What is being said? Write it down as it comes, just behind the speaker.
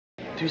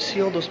Do you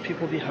see all those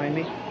people behind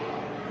me?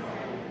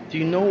 Do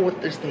you know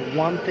what is the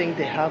one thing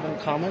they have in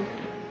common?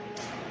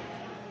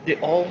 They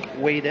all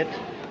waited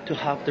to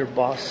have their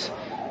boss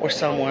or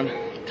someone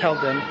tell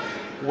them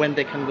when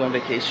they can go on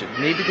vacation.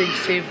 Maybe they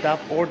saved up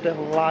all their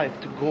life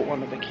to go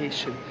on a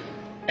vacation.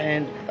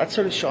 And that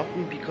sort of shocked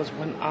me, because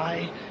when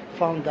I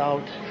found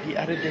out the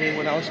other day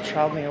when I was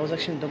traveling, I was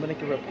actually in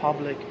Dominican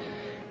Republic,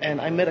 and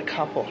I met a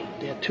couple.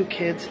 They had 2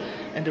 kids,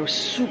 and they were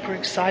super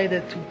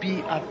excited to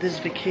be at this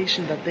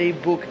vacation that they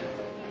booked.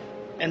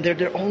 And they're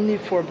there only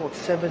for about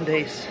 7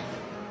 days.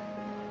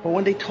 But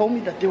when they told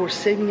me that they were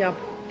saving up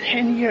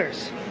 10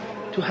 years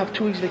to have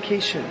 2 weeks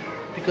vacation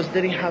because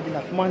they didn't have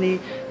enough money,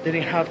 they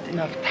didn't have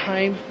enough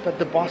time that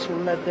the boss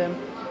would let them.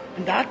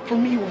 And that for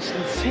me was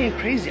insane,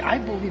 crazy. I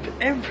believe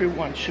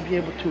everyone should be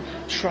able to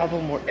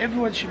travel more.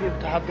 Everyone should be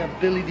able to have the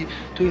ability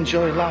to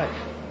enjoy life.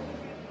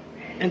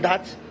 And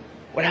that's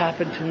what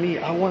happened to me.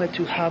 I wanted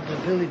to have the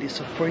ability.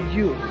 So for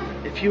you,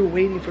 if you're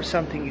waiting for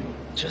something,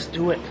 just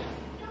do it.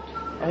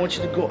 I want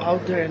you to go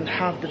out there and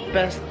have the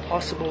best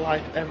possible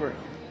life ever.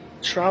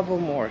 Travel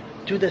more.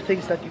 Do the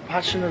things that you're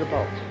passionate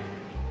about.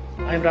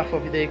 I'm Rafa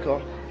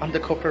Videiko. I'm the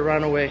corporate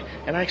runaway,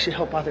 and I actually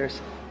help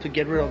others to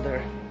get rid of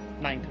their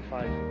 9 to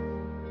 5.